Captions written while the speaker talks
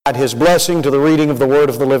His blessing to the reading of the Word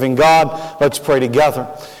of the living God. Let's pray together.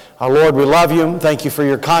 Our Lord, we love you. Thank you for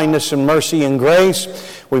your kindness and mercy and grace.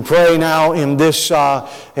 We pray now in these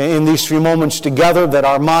few moments together that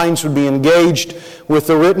our minds would be engaged with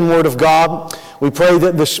the written Word of God. We pray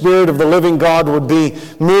that the Spirit of the living God would be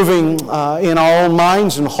moving in our own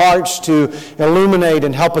minds and hearts to illuminate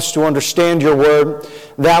and help us to understand your Word,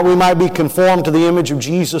 that we might be conformed to the image of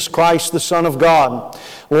Jesus Christ, the Son of God.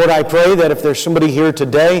 Lord, I pray that if there's somebody here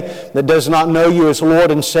today that does not know you as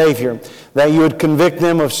Lord and Savior, that you would convict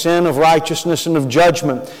them of sin, of righteousness, and of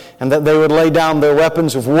judgment, and that they would lay down their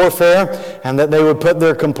weapons of warfare, and that they would put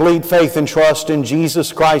their complete faith and trust in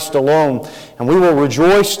Jesus Christ alone. And we will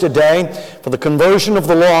rejoice today for the conversion of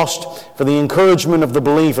the lost, for the encouragement of the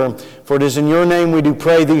believer. For it is in your name we do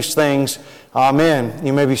pray these things. Amen.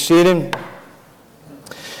 You may be seated.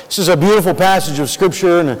 This is a beautiful passage of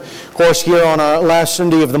Scripture, and of course here on our last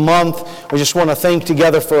Sunday of the month, we just want to think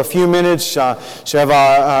together for a few minutes. So have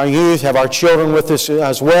our youth, have our children with us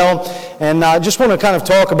as well. And I just want to kind of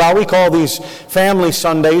talk about, we call these Family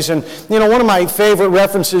Sundays, and one of my favorite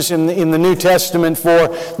references in the New Testament for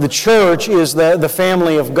the church is the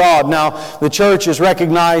family of God. Now, the church is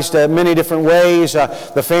recognized in many different ways.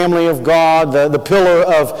 The family of God, the pillar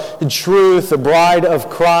of truth, the bride of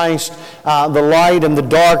Christ, the light and the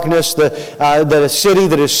darkness, the city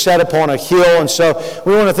that is set upon a hill. And so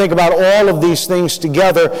we want to think about all of these things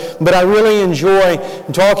together, but I really enjoy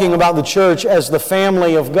talking about the church as the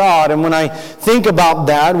family of God. And when I think about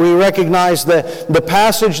that, we recognize the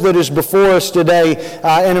passage that is before us today,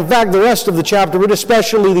 and in fact the rest of the chapter, but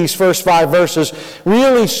especially these first 5 verses,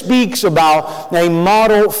 really speaks about a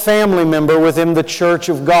model family member within the church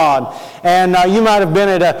of God. And you might have been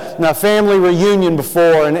at a family reunion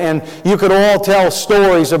before, and you could all tell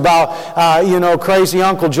stories about, crazy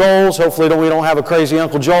Uncle Joel's. Hopefully we don't have a crazy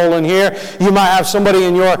Uncle Joel in here. You might have somebody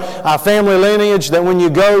in your family lineage that when you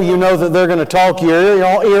go, you know that they're going to talk your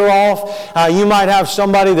ear off. You might have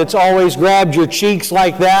somebody that's always grabbed your cheeks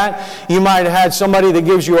like that. You might have had somebody that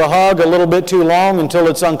gives you a hug a little bit too long until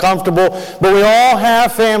it's uncomfortable. But we all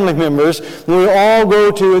have family members. We all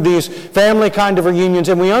go to these family kind of reunions,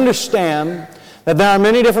 and we understand that there are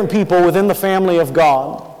many different people within the family of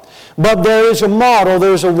God. But there is a model,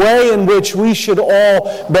 there is a way in which we should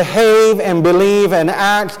all behave and believe and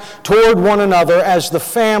act toward one another as the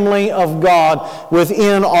family of God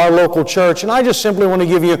within our local church. And I just simply want to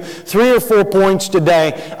give you 3 or 4 points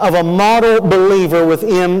today of a model believer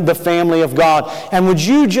within the family of God. And would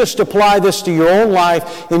you just apply this to your own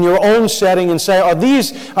life, in your own setting, and say, are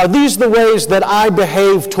these the ways that I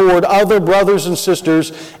behave toward other brothers and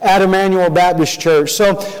sisters at Emmanuel Baptist Church?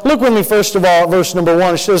 So look with me first of all at verse number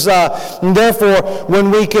 1. It says, therefore,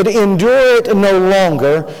 when we could endure it no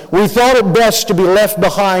longer, we thought it best to be left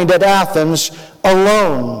behind at Athens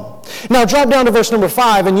alone. Now drop down to verse number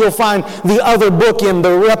 5 and you'll find the other book in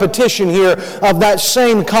the repetition here of that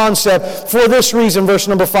same concept. For this reason, verse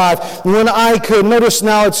number 5, when I could, notice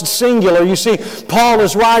now it's singular. You see, Paul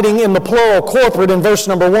is writing in the plural, corporate, in verse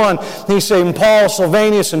number 1. He's saying Paul,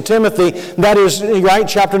 Silvanus, and Timothy. That is, right,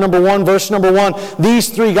 chapter number 1, verse number 1. These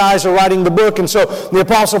 3 guys are writing the book. And so the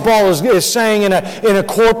Apostle Paul is saying in a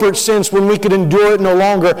corporate sense, when we could endure it no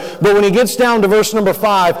longer. But when he gets down to verse number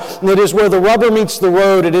 5, it is where the rubber meets the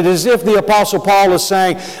road. And it is as if the Apostle Paul is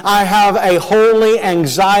saying, I have a holy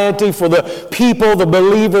anxiety for the people, the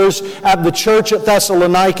believers at the church at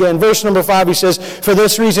Thessalonica. In verse number 5 he says, for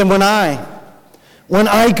this reason when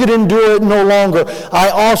I could endure it no longer, I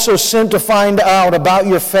also sent to find out about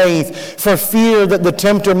your faith, for fear that the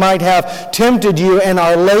tempter might have tempted you and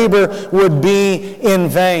our labor would be in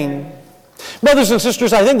vain. Brothers and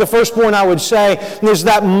sisters, I think the first point I would say is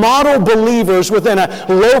that model believers within a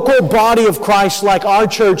local body of Christ like our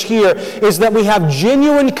church here is that we have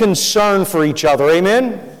genuine concern for each other.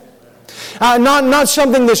 Amen? Not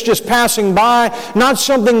something that's just passing by, not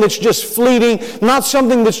something that's just fleeting, not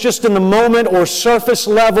something that's just in the moment or surface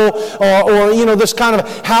level or this kind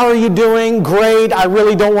of, how are you doing? Great, I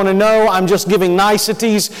really don't want to know. I'm just giving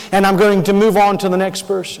niceties and I'm going to move on to the next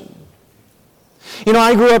person.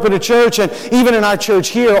 I grew up in a church, and even in our church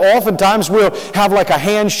here, oftentimes we'll have like a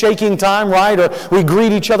handshaking time, right? Or we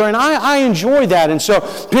greet each other, and I enjoy that. And so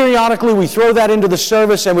periodically we throw that into the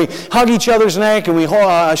service, and we hug each other's neck, and we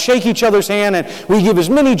shake each other's hand, and we give as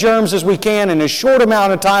many germs as we can in as short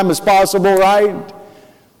amount of time as possible, right?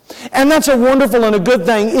 And that's a wonderful and a good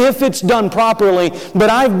thing if it's done properly. But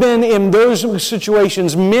I've been in those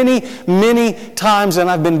situations many, many times, and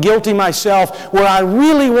I've been guilty myself, where I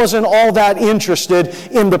really wasn't all that interested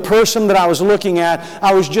in the person that I was looking at.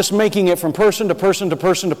 I was just making it from person to person to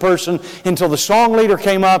person to person until the song leader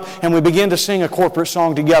came up and we began to sing a corporate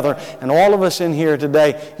song together. And all of us in here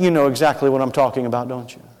today, you know exactly what I'm talking about,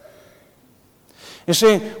 don't you? You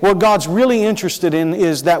see, what God's really interested in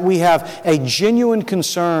is that we have a genuine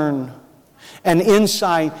concern and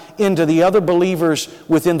insight into the other believers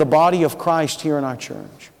within the body of Christ here in our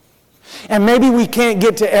church. And maybe we can't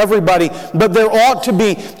get to everybody, but there ought to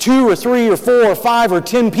be 2 or 3 or 4 or 5 or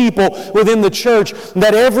 10 people within the church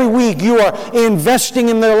that every week you are investing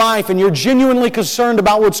in their life and you're genuinely concerned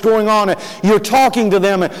about what's going on. And you're talking to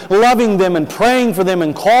them and loving them and praying for them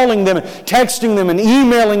and calling them and texting them and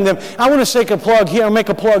emailing them. I want to make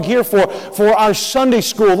a plug here for our Sunday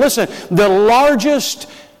school. Listen, the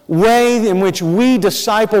largest way in which we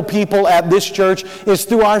disciple people at this church is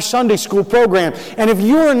through our Sunday school program. And if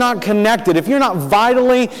you are not connected, if you're not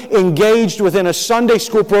vitally engaged within a Sunday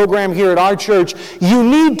school program here at our church, you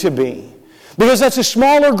need to be. Because that's a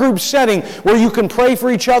smaller group setting where you can pray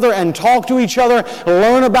for each other and talk to each other,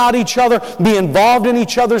 learn about each other, be involved in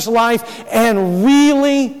each other's life, and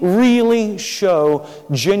really, really show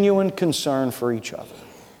genuine concern for each other.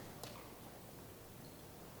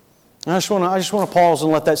 I just want to pause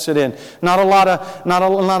and let that sit in. Not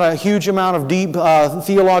a huge amount of deep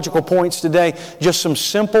theological points today. Just some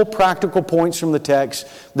simple, practical points from the text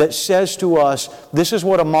that says to us, this is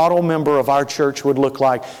what a model member of our church would look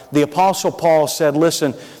like. The Apostle Paul said,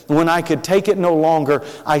 listen, when I could take it no longer,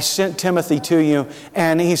 I sent Timothy to you.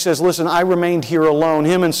 And he says, listen, I remained here alone.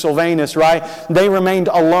 Him and Silvanus, right? They remained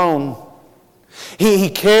alone. He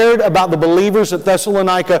cared about the believers at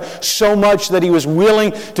Thessalonica so much that he was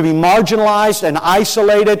willing to be marginalized and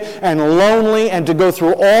isolated and lonely and to go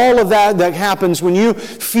through all of that happens when you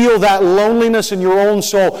feel that loneliness in your own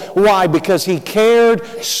soul. Why? Because he cared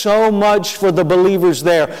so much for the believers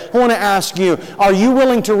there. I want to ask you, are you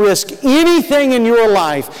willing to risk anything in your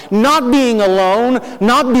life, not being alone,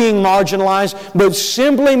 not being marginalized, but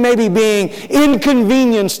simply maybe being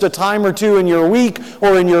inconvenienced a time or two in your week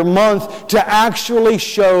or in your month to actually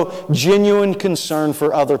show genuine concern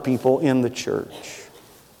for other people in the church?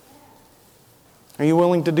 Are you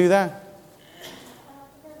willing to do that?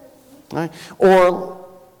 Right? Or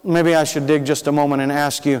maybe I should dig just a moment and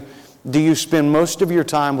ask you, do you spend most of your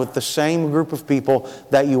time with the same group of people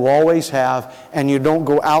that you always have, and you don't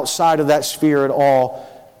go outside of that sphere at all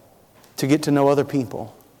to get to know other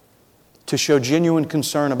people, to show genuine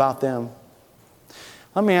concern about them?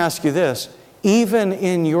 Let me ask you this. Even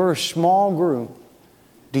in your small group,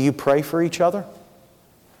 do you pray for each other?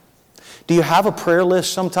 Do you have a prayer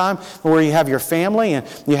list sometime where you have your family and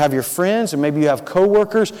you have your friends and maybe you have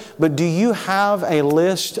coworkers, but do you have a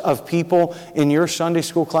list of people in your Sunday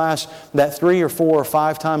school class that 3 or 4 or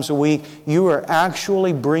 5 times a week you are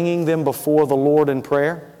actually bringing them before the Lord in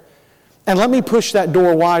prayer? And let me push that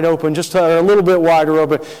door wide open, just a little bit wider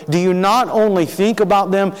open. Do you not only think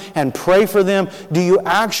about them and pray for them, do you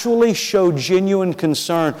actually show genuine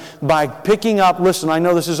concern by picking up, listen, I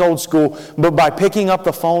know this is old school, but by picking up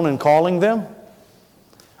the phone and calling them?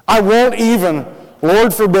 I won't even,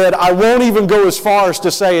 Lord forbid, I won't even go as far as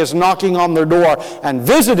to say as knocking on their door and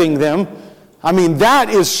visiting them. I mean, that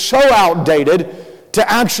is so outdated. To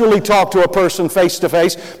actually talk to a person face to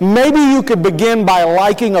face. Maybe you could begin by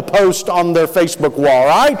liking a post on their Facebook wall,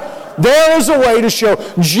 right? There is a way to show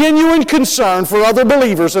genuine concern for other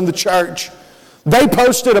believers in the church. They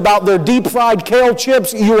posted about their deep fried kale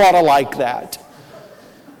chips. You ought to like that.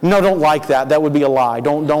 No, don't like that. That would be a lie.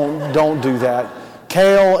 Don't do that.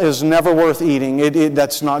 Kale is never worth eating.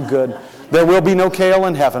 That's not good. There will be no kale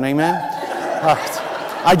in heaven. Amen?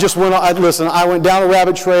 I went down a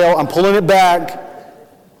rabbit trail. I'm pulling it back.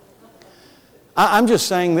 I'm just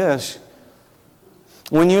saying this.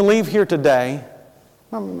 When you leave here today,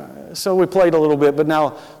 so we played a little bit, but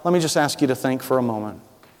now let me just ask you to think for a moment.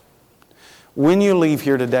 When you leave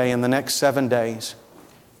here today in the next 7 days,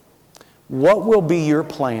 what will be your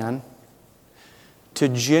plan to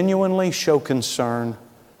genuinely show concern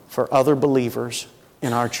for other believers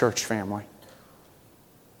in our church family?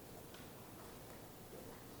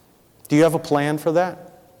 Do you have a plan for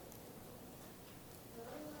that?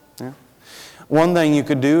 Yeah. One thing you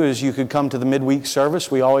could do is you could come to the midweek service.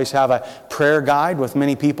 We always have a prayer guide with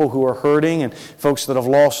many people who are hurting and folks that have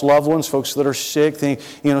lost loved ones, folks that are sick,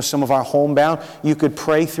 some of our homebound. You could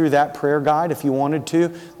pray through that prayer guide if you wanted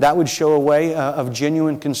to. That would show a way of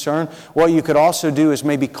genuine concern. What you could also do is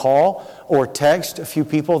maybe call or text a few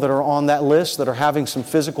people that are on that list that are having some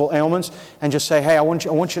physical ailments and just say, hey, I want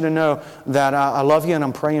you to know that I love you and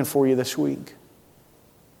I'm praying for you this week.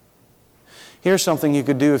 Here's something you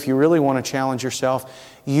could do if you really want to challenge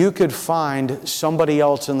yourself. You could find somebody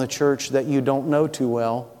else in the church that you don't know too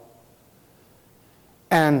well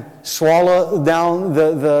and swallow down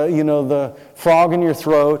the frog in your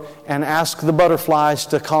throat and ask the butterflies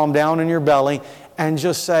to calm down in your belly and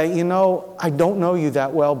just say, I don't know you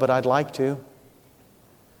that well, but I'd like to.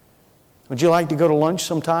 Would you like to go to lunch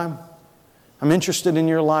sometime? I'm interested in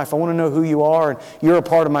your life. I want to know who you are, and you're a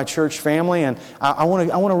part of my church family, and I want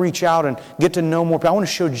to reach out and get to know more people. I want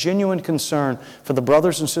to show genuine concern for the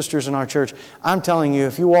brothers and sisters in our church. I'm telling you,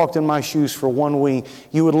 if you walked in my shoes for 1 week,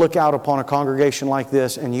 you would look out upon a congregation like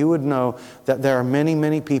this, and you would know that there are many,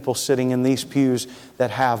 many people sitting in these pews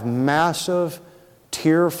that have massive,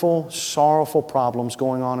 tearful, sorrowful problems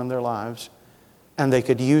going on in their lives, and they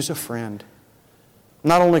could use a friend.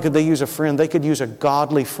 Not only could they use a friend, they could use a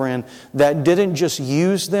godly friend that didn't just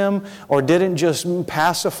use them or didn't just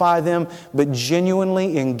pacify them, but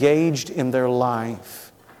genuinely engaged in their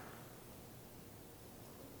life.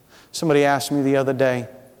 Somebody asked me the other day,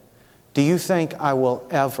 do you think I will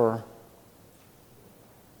ever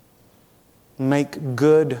make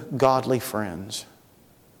good, godly friends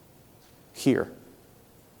here?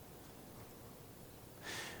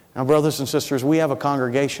 Now, brothers and sisters, we have a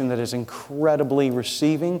congregation that is incredibly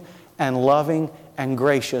receiving and loving and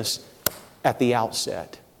gracious at the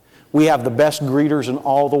outset. We have the best greeters in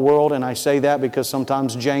all the world, and I say that because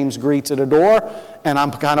sometimes James greets at a door, and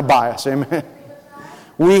I'm kind of biased. Amen.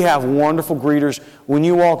 We have wonderful greeters. When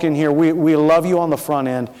you walk in here, we love you on the front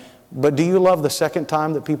end, but do you love the second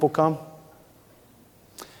time that people come?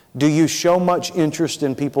 Do you show much interest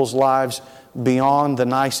in people's lives beyond the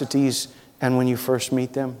niceties and when you first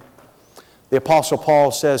meet them? The Apostle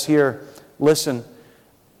Paul says here, listen,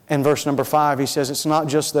 in verse number 5, he says, it's not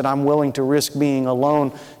just that I'm willing to risk being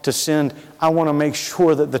alone to sin. I want to make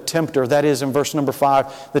sure that the tempter, that is in verse number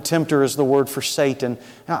 5, the tempter is the word for Satan.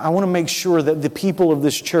 I want to make sure that the people of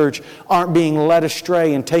this church aren't being led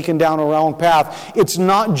astray and taken down a wrong path. It's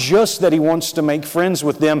not just that he wants to make friends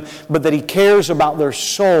with them, but that he cares about their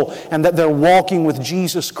soul and that they're walking with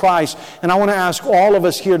Jesus Christ. And I want to ask all of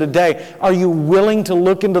us here today, are you willing to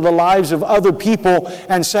look into the lives of other people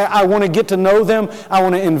and say, I want to get to know them, I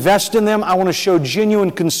want to invest in them, I want to show genuine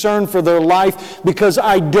concern for their life because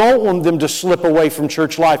I don't want them to slip away from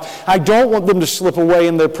church life. I don't want them to slip away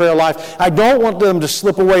in their prayer life. I don't want them to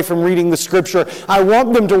slip away from reading the Scripture. I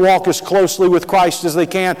want them to walk as closely with Christ as they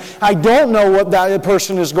can. I don't know what that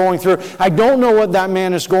person is going through. I don't know what that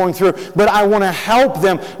man is going through, but I want to help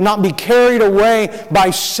them not be carried away by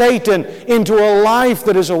Satan into a life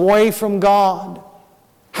that is away from God.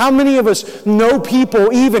 How many of us know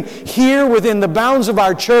people, even here within the bounds of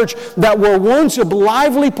our church, that were once a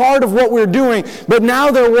lively part of what we're doing, but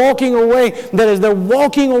now they're walking away, that is, they're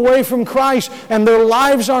walking away from Christ, and their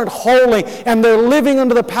lives aren't holy, and they're living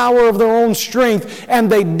under the power of their own strength, and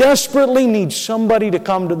they desperately need somebody to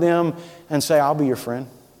come to them and say, I'll be your friend.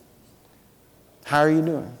 How are you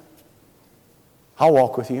doing? I'll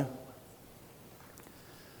walk with you.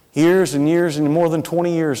 Years and years and more than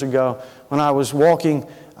 20 years ago, when I was walking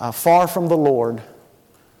far from the Lord,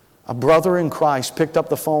 a brother in Christ picked up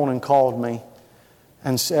the phone and called me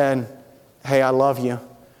and said, hey, I love you.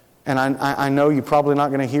 And I know you're probably not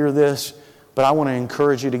going to hear this, but I want to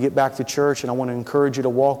encourage you to get back to church and I want to encourage you to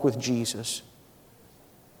walk with Jesus.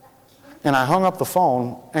 And I hung up the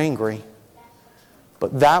phone angry.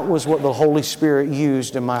 But that was what the Holy Spirit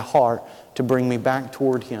used in my heart to bring me back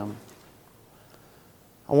toward Him.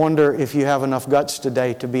 I wonder if you have enough guts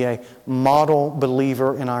today to be a model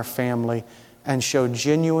believer in our family and show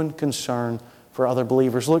genuine concern for other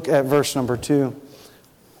believers. Look at verse number 2.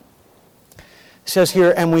 It says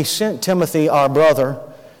here, and we sent Timothy, our brother,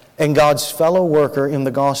 and God's fellow worker in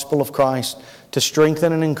the gospel of Christ, to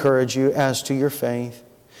strengthen and encourage you as to your faith.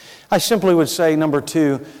 I simply would say, number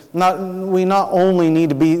 2, we not only need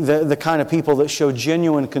to be the kind of people that show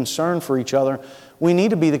genuine concern for each other, we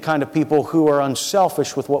need to be the kind of people who are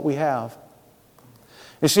unselfish with what we have.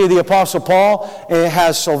 You see, the Apostle Paul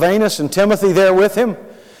has Silvanus and Timothy there with him.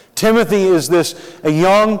 Timothy is a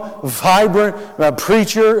young, vibrant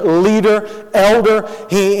preacher, leader, elder.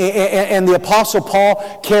 And the Apostle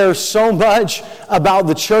Paul cares so much about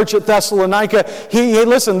the church at Thessalonica.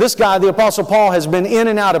 Listen, this guy, the Apostle Paul, has been in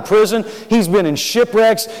and out of prison. He's been in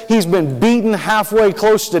shipwrecks. He's been beaten halfway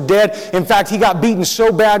close to dead. In fact, he got beaten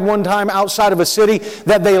so bad one time outside of a city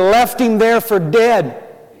that they left him there for dead.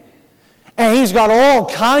 And he's got all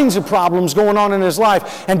kinds of problems going on in his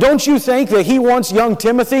life. And don't you think that he wants young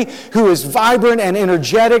Timothy, who is vibrant and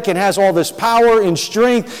energetic and has all this power and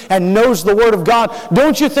strength and knows the Word of God,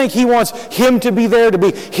 don't you think he wants him to be there to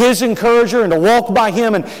be his encourager and to walk by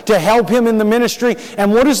him and to help him in the ministry?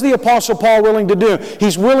 And what is the Apostle Paul willing to do?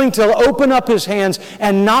 He's willing to open up his hands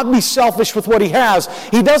and not be selfish with what he has.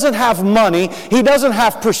 He doesn't have money. He doesn't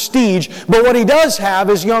have prestige. But what he does have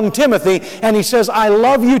is young Timothy. And he says, I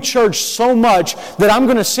love you, church, so much that I'm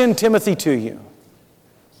going to send Timothy to you.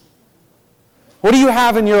 What do you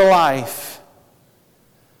have in your life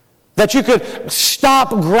that you could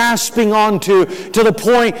stop grasping onto to the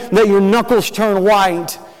point that your knuckles turn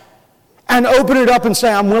white and open it up and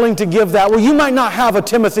say, I'm willing to give that? Well, you might not have a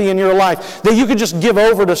Timothy in your life that you could just give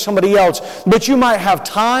over to somebody else, but you might have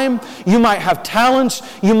time, you might have talents,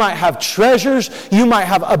 you might have treasures, you might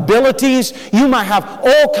have abilities, you might have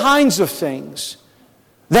all kinds of things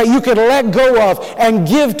that you could let go of and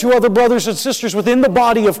give to other brothers and sisters within the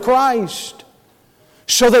body of Christ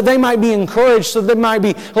so that they might be encouraged, so that they might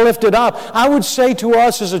be lifted up. I would say to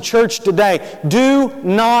us as a church today, do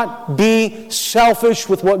not be selfish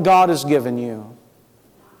with what God has given you.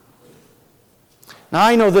 Now,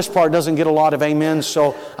 I know this part doesn't get a lot of amens,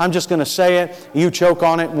 so I'm just going to say it. You choke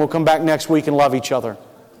on it, and we'll come back next week and love each other.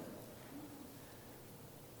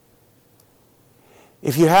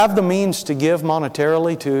 If you have the means to give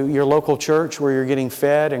monetarily to your local church where you're getting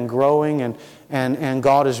fed and growing and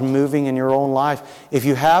God is moving in your own life, if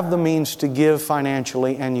you have the means to give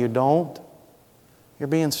financially and you don't, you're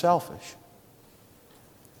being selfish.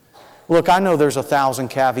 Look, I know there's 1,000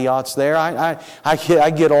 caveats there. I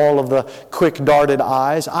get all of the quick-darted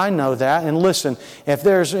eyes. I know that. And listen, if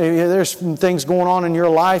there's things going on in your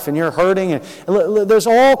life and you're hurting, and there's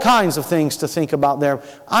all kinds of things to think about there.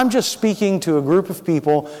 I'm just speaking to a group of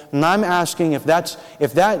people, and I'm asking if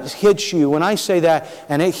that hits you. When I say that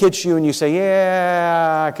and it hits you and you say,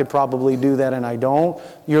 yeah, I could probably do that and I don't,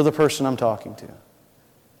 you're the person I'm talking to.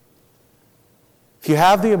 If you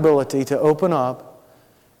have the ability to open up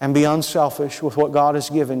and be unselfish with what God has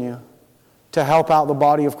given you to help out the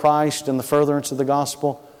body of Christ and the furtherance of the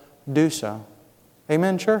gospel, do so.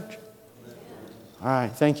 Amen, church? Amen. All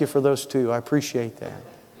right, thank you for those two. I appreciate that.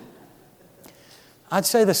 I'd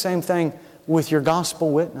say the same thing with your gospel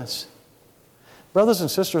witness. Brothers and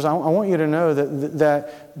sisters, I want you to know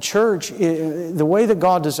that church, the way that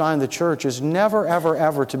God designed the church is never, ever,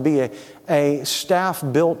 ever to be a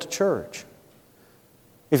staff-built church.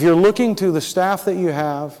 If you're looking to the staff that you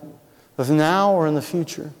have, of now or in the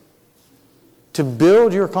future, to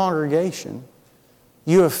build your congregation,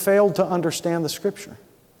 you have failed to understand the Scripture.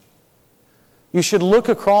 You should look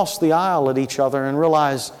across the aisle at each other and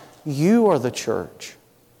realize you are the church.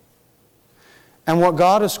 And what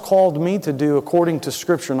God has called me to do according to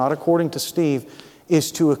Scripture, not according to Steve, is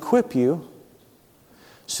to equip you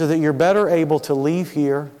so that you're better able to leave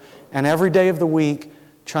here and every day of the week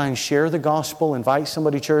try and share the gospel, invite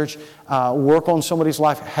somebody to church, work on somebody's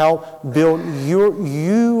life, help build.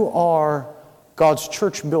 You are God's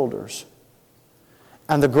church builders.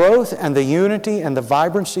 And the growth and the unity and the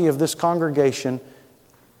vibrancy of this congregation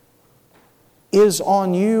is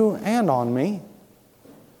on you and on me.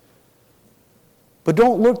 But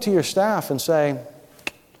don't look to your staff and say,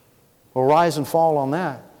 we'll rise and fall on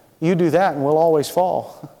that. You do that and we'll always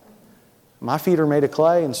fall. My feet are made of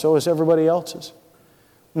clay and so is everybody else's.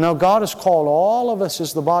 No, God has called all of us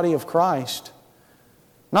as the body of Christ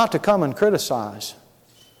not to come and criticize,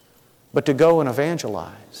 but to go and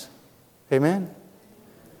evangelize. Amen?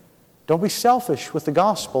 Don't be selfish with the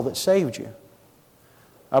gospel that saved you.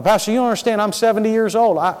 Pastor, you don't understand, I'm 70 years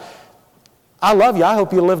old. I love you. I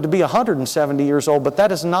hope you live to be 170 years old, but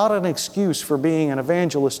that is not an excuse for being an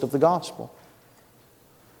evangelist of the gospel.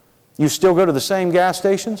 You still go to the same gas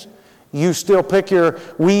stations? You still pick your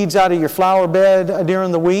weeds out of your flower bed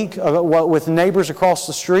during the week with neighbors across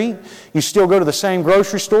the street. You still go to the same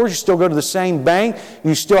grocery stores. You still go to the same bank.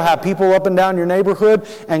 You still have people up and down your neighborhood.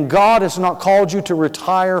 And God has not called you to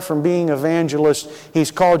retire from being evangelist.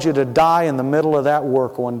 He's called you to die in the middle of that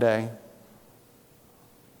work one day.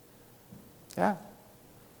 Yeah.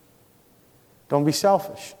 Don't be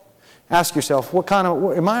selfish. Ask yourself, what kind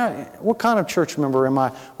of church member am I?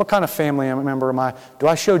 What kind of family member am I? Do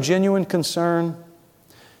I show genuine concern?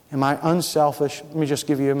 Am I unselfish? Let me just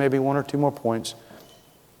give you maybe one or two more points.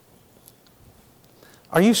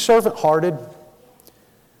 Are you servant-hearted?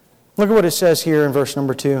 Look at what it says here in verse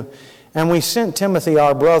number 2. And we sent Timothy,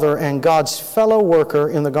 our brother, and God's fellow worker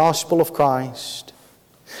in the gospel of Christ.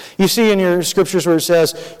 You see in your scriptures where it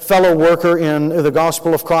says fellow worker in the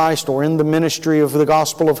gospel of Christ or in the ministry of the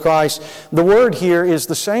gospel of Christ, the word here is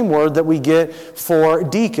the same word that we get for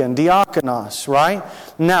deacon, diakonos, right?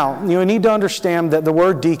 Now, you need to understand that the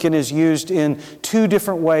word deacon is used in two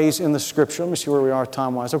different ways in the scripture. Let me see where we are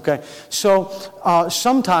time-wise. Okay, so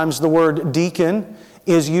sometimes the word deacon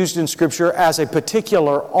is used in scripture as a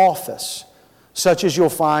particular office, such as you'll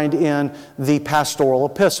find in the pastoral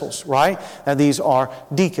epistles, right? And these are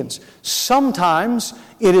deacons. Sometimes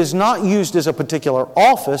it is not used as a particular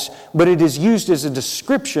office, but it is used as a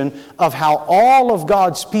description of how all of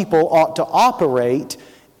God's people ought to operate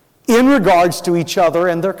in regards to each other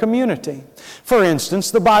and their community. For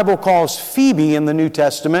instance, the Bible calls Phoebe in the New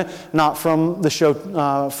Testament, not from the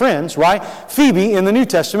show Friends, right? Phoebe in the New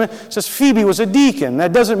Testament says Phoebe was a deacon.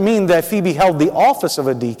 That doesn't mean that Phoebe held the office of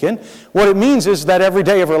a deacon. What it means is that every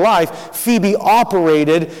day of her life, Phoebe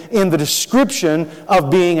operated in the description of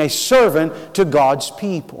being a servant to God's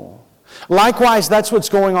people. Likewise, that's what's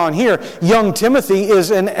going on here. Young Timothy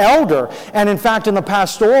is an elder. And in fact, in the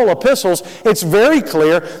pastoral epistles, it's very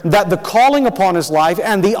clear that the calling upon his life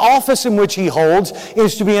and the office in which he holds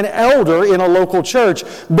is to be an elder in a local church.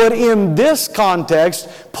 But in this context,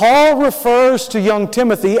 Paul refers to young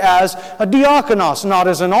Timothy as a diakonos, not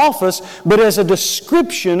as an office, but as a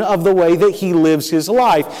description of the way that he lives his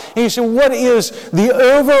life. And you say, what is the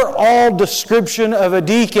overall description of a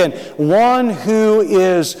deacon? One who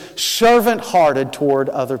is servant-hearted toward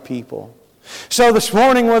other people. So this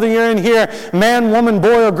morning, whether you're in here, man, woman,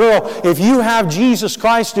 boy, or girl, if you have Jesus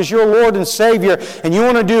Christ as your Lord and Savior, and you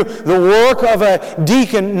want to do the work of a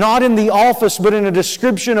deacon, not in the office, but in a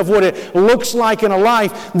description of what it looks like in a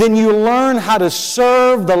life, then you learn how to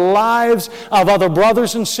serve the lives of other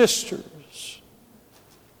brothers and sisters.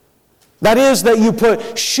 That is, that you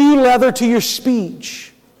put shoe leather to your speech.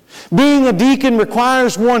 Being a deacon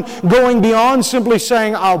requires one going beyond simply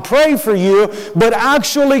saying, I'll pray for you, but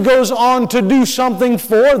actually goes on to do something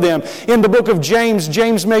for them. In the book of James,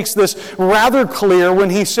 James makes this rather clear when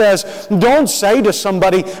he says, don't say to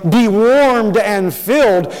somebody, be warmed and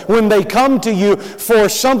filled when they come to you for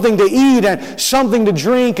something to eat and something to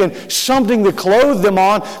drink and something to clothe them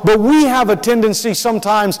on. But we have a tendency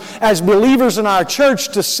sometimes as believers in our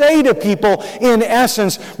church to say to people, in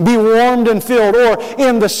essence, be warmed and filled, or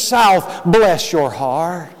in the South, bless your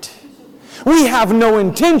heart. We have no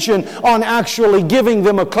intention on actually giving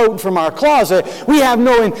them a coat from our closet. We have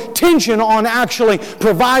no intention on actually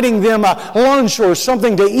providing them a lunch or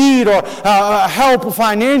something to eat or help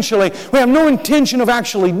financially. We have no intention of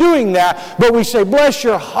actually doing that, but we say, bless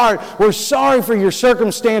your heart. We're sorry for your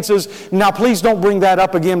circumstances. Now, please don't bring that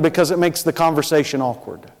up again because it makes the conversation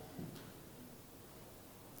awkward.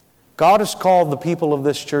 God has called the people of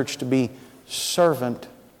this church to be servant-hearted.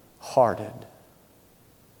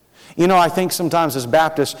 You know, I think sometimes as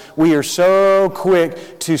Baptists, we are so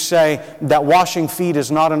quick to say that washing feet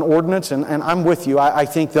is not an ordinance, and I'm with you. I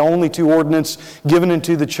think the only two ordinances given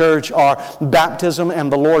into the church are baptism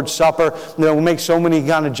and the Lord's Supper. You know, we make so many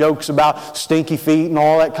kind of jokes about stinky feet and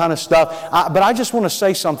all that kind of stuff. But I just want to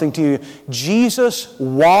say something to you. Jesus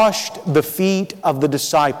washed the feet of the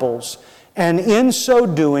disciples, and in so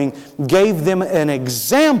doing, gave them an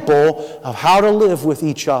example of how to live with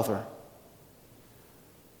each other.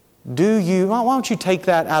 Why don't you take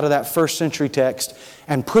that out of that first century text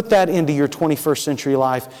and put that into your 21st century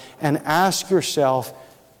life and ask yourself,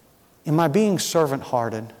 am I being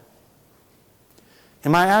servant-hearted?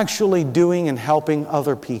 Am I actually doing and helping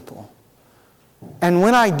other people? And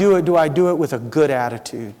when I do it with a good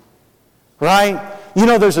attitude? Right? You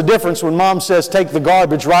know there's a difference when Mom says take the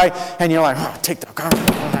garbage, right? And you're like, oh, take the garbage.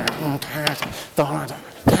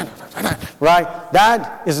 Right?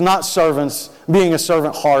 That is not being a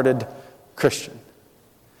servant-hearted Christian.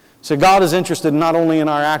 So God is interested not only in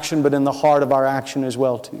our action, but in the heart of our action as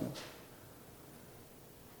well, too.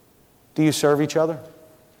 Do you serve each other?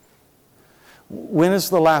 When is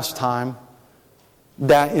the last time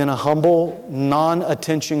that in a humble,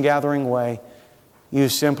 non-attention gathering way, you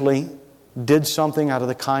simply did something out of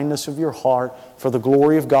the kindness of your heart for the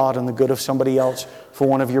glory of God and the good of somebody else, for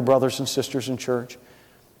one of your brothers and sisters in church?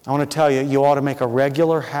 I want to tell you, you ought to make a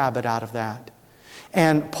regular habit out of that.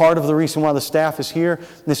 And part of the reason why the staff is here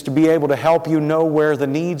is to be able to help you know where the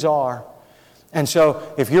needs are. And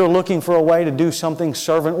so if you're looking for a way to do something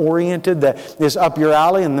servant-oriented that is up your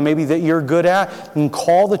alley and maybe that you're good at, you can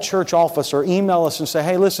call the church office or email us and say,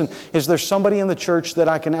 hey, listen, is there somebody in the church that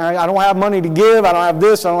I don't have money to give, I don't have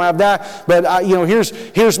this, I don't have that, but I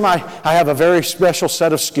have a very special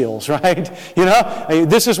set of skills, right?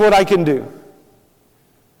 This is what I can do.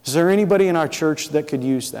 Is there anybody in our church that could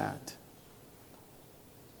use that?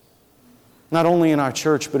 Not only in our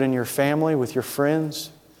church, but in your family, with your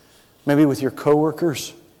friends, maybe with your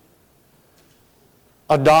coworkers.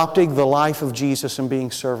 Adopting the life of Jesus and being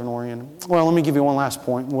servant-oriented. Well, let me give you one last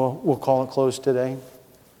point. We'll call it close today.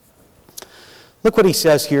 Look what he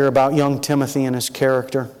says here about young Timothy and his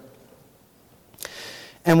character.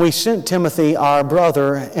 And we sent Timothy, our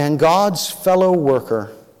brother and God's fellow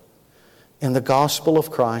worker in the gospel of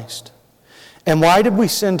Christ. And why did we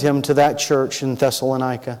send him to that church in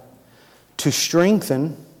Thessalonica? To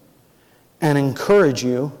strengthen and encourage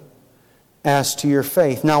you as to your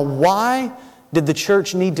faith. Now, why did the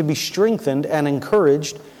church need to be strengthened and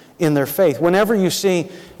encouraged in their faith? Whenever you see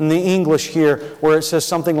in the English here where it says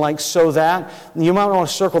something like so that, you might want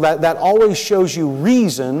to circle that. That always shows you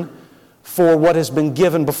reason for what has been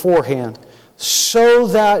given beforehand. So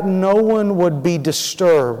that no one would be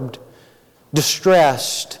disturbed,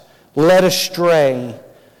 distressed, led astray,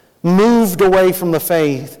 moved away from the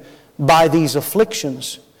faith by these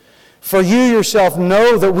afflictions. For you yourself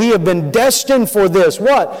know that we have been destined for this.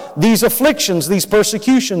 What? These afflictions, these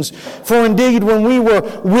persecutions. For indeed, when we were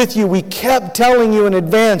with you, we kept telling you in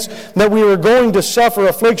advance that we were going to suffer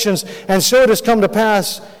afflictions, and so it has come to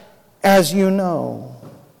pass, as you know.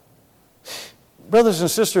 Brothers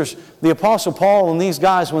and sisters, the Apostle Paul and these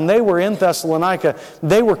guys, when they were in Thessalonica,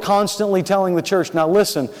 they were constantly telling the church, now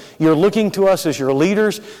listen, you're looking to us as your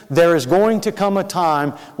leaders. There is going to come a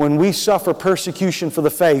time when we suffer persecution for the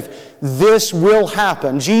faith. This will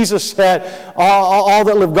happen. Jesus said, all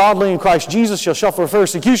that live godly in Christ Jesus shall suffer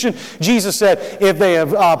persecution. Jesus said, if they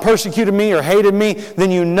have persecuted me or hated me,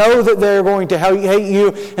 then you know that they're going to hate you.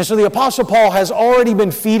 And so the Apostle Paul has already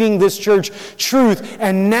been feeding this church truth,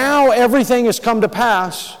 and now everything has come to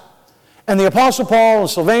pass. And the Apostle Paul and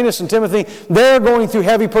Silvanus and Timothy, they're going through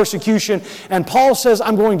heavy persecution. And Paul says,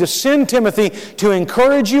 I'm going to send Timothy to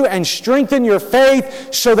encourage you and strengthen your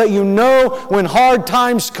faith so that you know when hard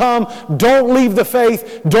times come, don't leave the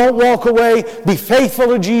faith, don't walk away, be faithful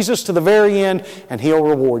to Jesus to the very end, and He'll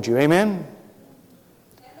reward you. Amen?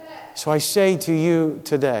 So I say to you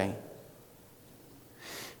today,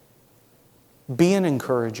 be an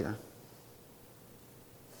encourager.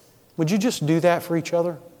 Would you just do that for each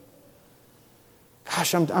other?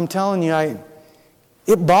 Gosh, I'm telling you,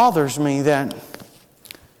 it bothers me that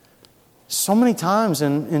so many times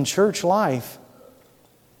in church life,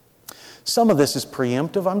 some of this is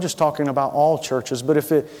preemptive. I'm just talking about all churches, but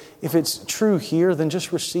if it's true here, then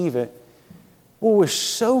just receive it. Well, we're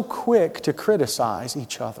so quick to criticize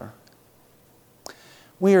each other.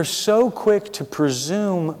 We are so quick to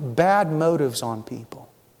presume bad motives on people.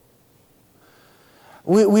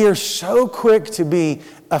 We are so quick to be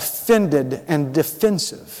offended and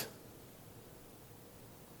defensive.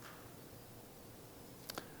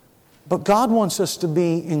 But God wants us to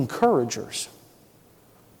be encouragers.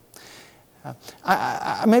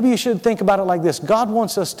 Maybe you should think about it like this. God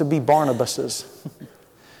wants us to be Barnabases.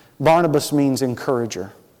 Barnabas means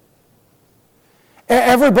encourager.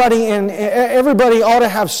 Everybody ought to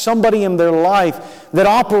have somebody in their life that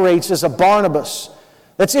operates as a Barnabas.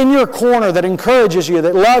 That's in your corner, that encourages you,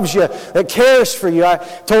 that loves you, that cares for you. I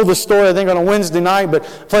told this story, I think, on a Wednesday night, but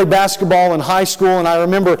I played basketball in high school, and I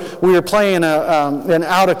remember we were playing an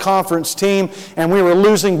out-of-conference team, and we were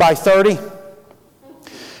losing by 30.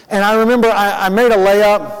 And I remember I made a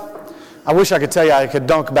layup. I wish I could tell you I could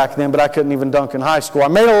dunk back then, but I couldn't even dunk in high school. I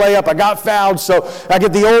made a layup, I got fouled, so I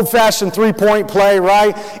get the old-fashioned three-point play,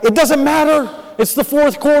 right? It doesn't matter. It's the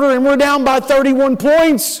fourth quarter, and we're down by 31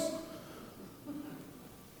 points.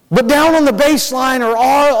 But down on the baseline are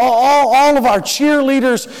all of our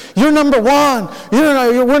cheerleaders. You're number one.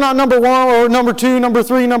 We're not number one or number two, number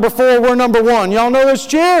three, number four. We're number one. Y'all know this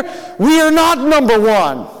cheer? We are not number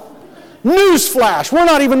one. Newsflash, we're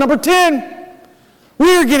not even number 10.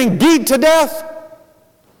 We are getting beat to death.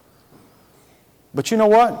 But you know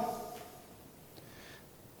what?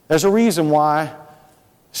 There's a reason why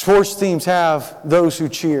sports teams have those who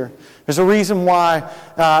cheer. There's a reason why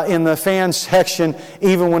in the fan section,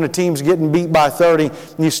 even when a team's getting beat by 30,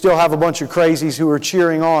 you still have a bunch of crazies who are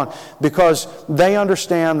cheering on, because they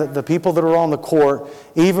understand that the people that are on the court,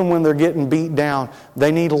 even when they're getting beat down,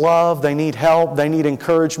 they need love, they need help, they need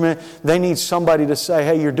encouragement. They need somebody to say,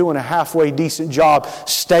 hey, you're doing a halfway decent job.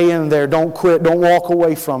 Stay in there. Don't quit. Don't walk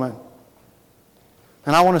away from it.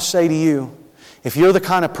 And I want to say to you, if you're the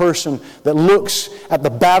kind of person that looks at the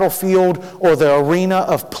battlefield or the arena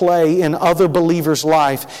of play in other believers'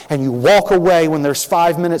 life and you walk away when there's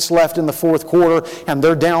 5 minutes left in the fourth quarter and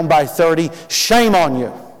they're down by 30, shame on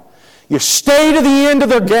you. You stay to the end of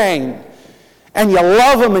their game and you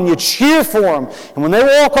love them and you cheer for them. And when they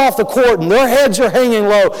walk off the court and their heads are hanging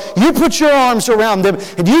low, you put your arms around them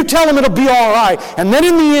and you tell them it'll be all right. And then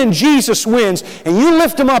in the end, Jesus wins and you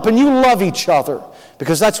lift them up and you love each other.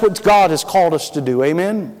 Because that's what God has called us to do.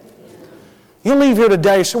 Amen? You leave here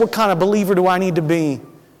today, so what kind of believer do I need to be?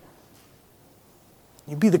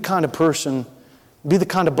 You be the kind of person, be the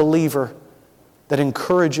kind of believer that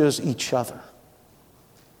encourages each other.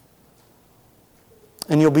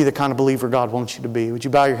 And you'll be the kind of believer God wants you to be. Would you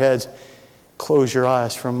bow your heads, close your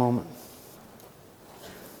eyes for a moment?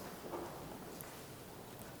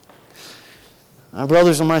 My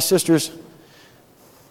brothers and my sisters,